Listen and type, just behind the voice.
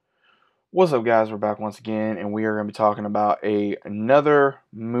What's up, guys? We're back once again, and we are going to be talking about another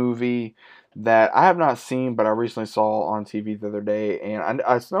movie that I have not seen, but I recently saw on TV the other day, and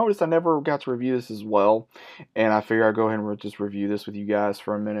I noticed I never got to review this as well, and I figure I'll go ahead and just review this with you guys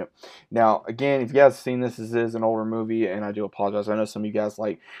for a minute. Now, again, if you guys have seen this is an older movie, and I do apologize. I know some of you guys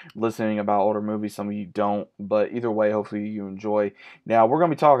like listening about older movies, some of you don't, but either way, hopefully you enjoy. Now, we're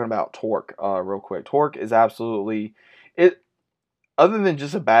going to be talking about Torque, real quick. Torque is absolutely it other than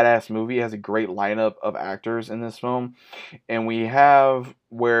just a badass movie, it has a great lineup of actors in this film. And we have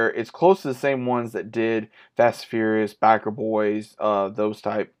where it's close to the same ones that did Fast and Furious, Biker Boys, those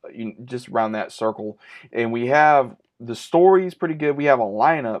type, just around that circle. And we have the story is pretty good. We have a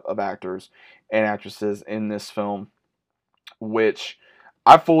lineup of actors and actresses in this film, which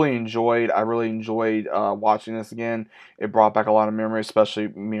I fully enjoyed. I really enjoyed watching this again. It brought back a lot of memories, especially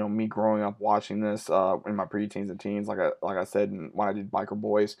me growing up watching this in my preteens and teens, like I said when I did Biker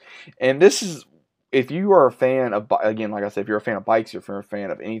Boys. And this is if you are a fan of again, like I said, if you're a fan of bikes, if you're a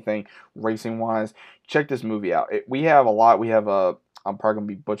fan of anything racing wise, check this movie out. We have a lot. We have a I'm probably gonna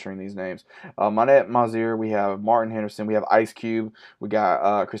be butchering these names. Manette Mazir, we have Martin Henderson, we have Ice Cube, we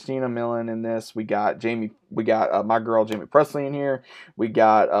got Christina Milian in this. We got my girl Jamie Presley in here. We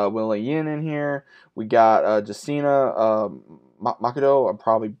got Willie Yin in here. We got Jacina Makoto. I'm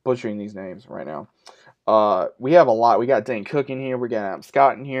probably butchering these names right now. We have a lot. We got Dane Cook in here. We got Adam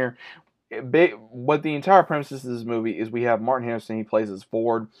Scott in here. What the entire premise of this movie is, we have Martin Henderson. He plays as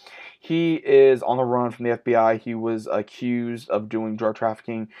Ford. He is on the run from the FBI. He was accused of doing drug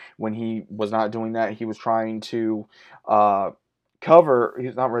trafficking when he was not doing that. He was trying to cover.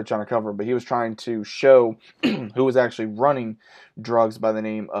 He's not really trying to cover, but he was trying to show who was actually running drugs by the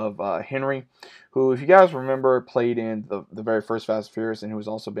name of Henry, who, if you guys remember, played in the very first Fast and Furious, and who has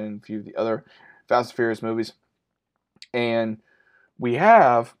also been in a few of the other Fast and Furious movies. And we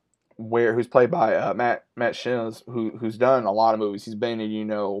have who's played by Matt Shields, who's done a lot of movies. He's been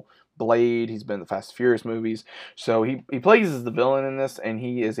in Blade. He's been in the Fast and Furious movies. So he plays as the villain in this, and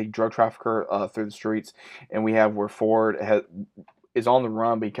he is a drug trafficker through the streets. And we have where Ford is on the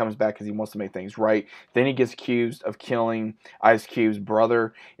run, but he comes back because he wants to make things right. Then he gets accused of killing Ice Cube's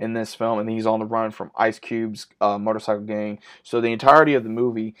brother in this film, and he's on the run from Ice Cube's motorcycle gang. So the entirety of the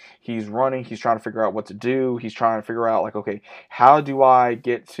movie, he's running, he's trying to figure out what to do, he's trying to figure out, like, okay, how do I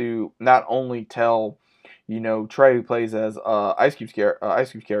get to not only tell Trey, who plays as Ice Cube's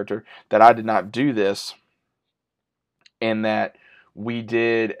character, that I did not do this, and that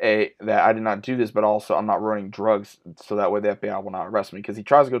I did not do this, but also I'm not running drugs, so that way the FBI will not arrest me. Because he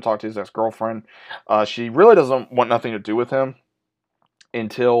tries to go talk to his ex-girlfriend. She really doesn't want nothing to do with him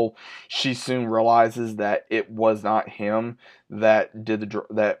until she soon realizes that it was not him that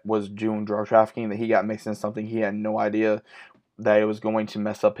that was doing drug trafficking. That he got mixed in something he had no idea that it was going to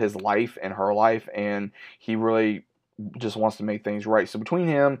mess up his life and her life, and he really just wants to make things right. So between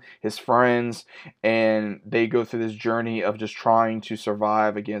him, his friends, and they go through this journey of just trying to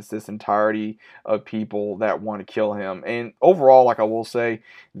survive against this entirety of people that want to kill him. And overall, like I will say,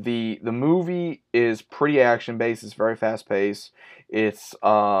 the movie is pretty action based. It's very fast paced. It's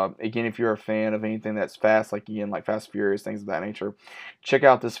again, if you're a fan of anything that's fast, like Fast and Furious, things of that nature, check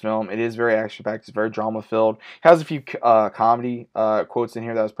out this film. It is very action packed. It's very drama filled. Has a few comedy quotes in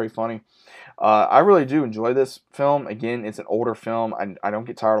here that was pretty funny. I really do enjoy this film. Again, it's an older film. I don't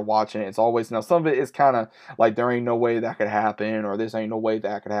get tired of watching it. It's always, now some of it is kind of like, there ain't no way that could happen, or this ain't no way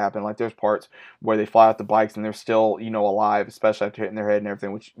that could happen. Like, there's parts where they fly off the bikes and they're still, alive, especially after hitting their head and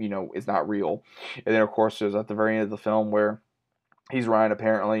everything, which, is not real. And then, of course, there's at the very end of the film where he's riding,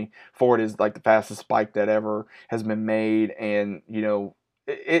 apparently Ford is like the fastest bike that ever has been made, and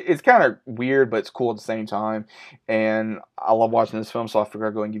it's kind of weird, but it's cool at the same time. And I love watching this film, so I figured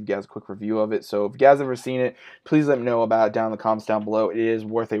I'd go and give you guys a quick review of it. So if you guys have ever seen it, please let me know about it down in the comments down below. It is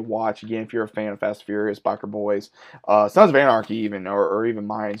worth a watch. Again, if you're a fan of Fast and Furious, Biker Boys, Sons of Anarchy, even or even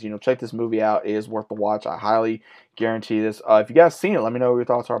Mines, check this movie out. It is worth the watch. I highly guarantee this. If you guys seen it, let me know what your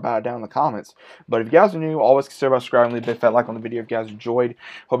thoughts are about it down in the comments. But if you guys are new, always consider subscribing, leave a big fat like on the video if you guys enjoyed.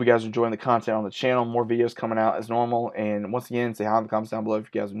 Hope you guys are enjoying the content on the channel. More videos coming out as normal. And once again, say hi in the comments down below if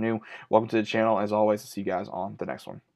you guys are new. Welcome to the channel. As always, I'll see you guys on the next one.